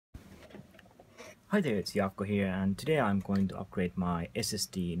Hi there, it's Jaakko here, and today I'm going to upgrade my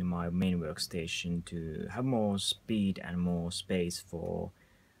SSD in my main workstation to have more speed and more space for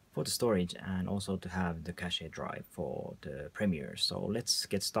the storage, and also to have the cache drive for the Premiere. So let's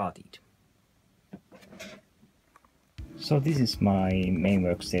get started. So this is my main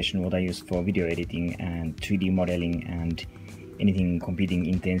workstation, what I use for video editing and 3D modeling and anything computing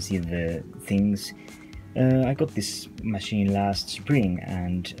intensive things. I got this machine last spring,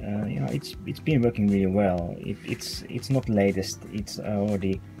 and you know, it's been working really well. It's not latest. It's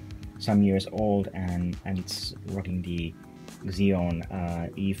already some years old, and it's running the Xeon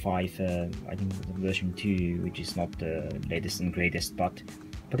E5, I think version 2, which is not the latest and greatest, but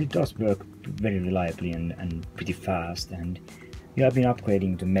it does work very reliably and pretty fast. And yeah, I've been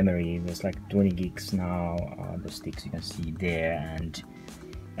upgrading to memory. There's like 20 gigs now, the sticks you can see there, and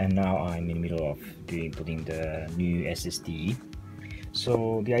now I'm in the middle of putting the new SSD.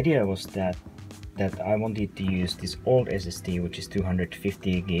 So the idea was that I wanted to use this old SSD, which is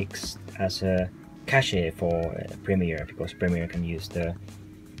 250 gigs, as a cache for Premiere, because Premiere can use the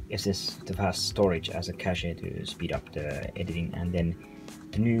fast storage as a cache to speed up the editing, and then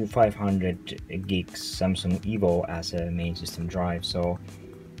the new 500 gigs Samsung Evo as a main system drive. So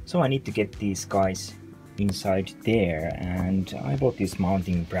I need to get these guys inside there, and I bought these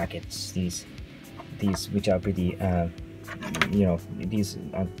mounting brackets, these which are pretty you know, these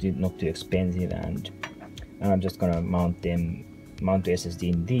are not too expensive, and I'm just gonna mount the SSD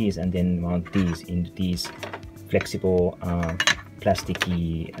in these, and then mount these into these flexible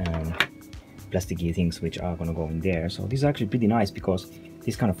plasticky things which are gonna go in there. So this is actually pretty nice because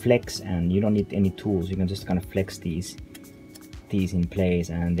this kind of flex, and you don't need any tools. You can just kind of flex these in place,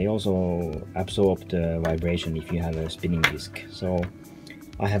 and they also absorb the vibration if you have a spinning disk. So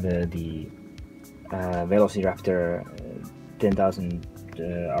I have the Velociraptor 10,000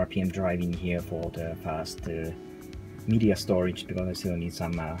 RPM drive in here for the fast media storage, because I still need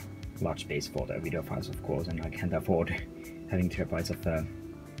some large space for the video files, of course, and I can't afford having terabytes of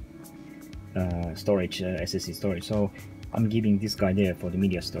storage, SSD storage. So I'm giving this guy there for the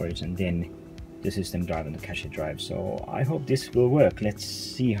media storage, and then the system drive and the cache drive. So I hope this will work. Let's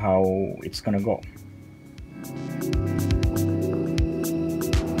see how it's gonna go.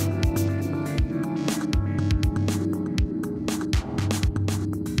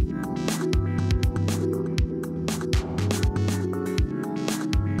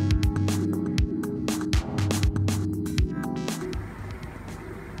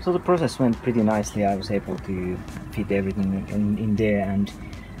 So the process went pretty nicely. I was able to fit everything in there, and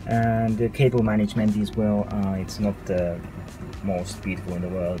the cable management as well. It's not the most beautiful in the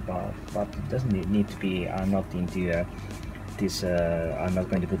world, but it doesn't need to be. I'm not into this. I'm not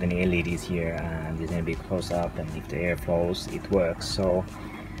going to put any LEDs here, and it's going to be close up, and if the air flows, it works.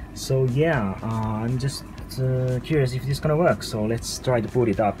 So yeah, I'm just curious if this is gonna work. So let's try to put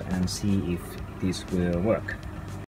it up and see if this will work.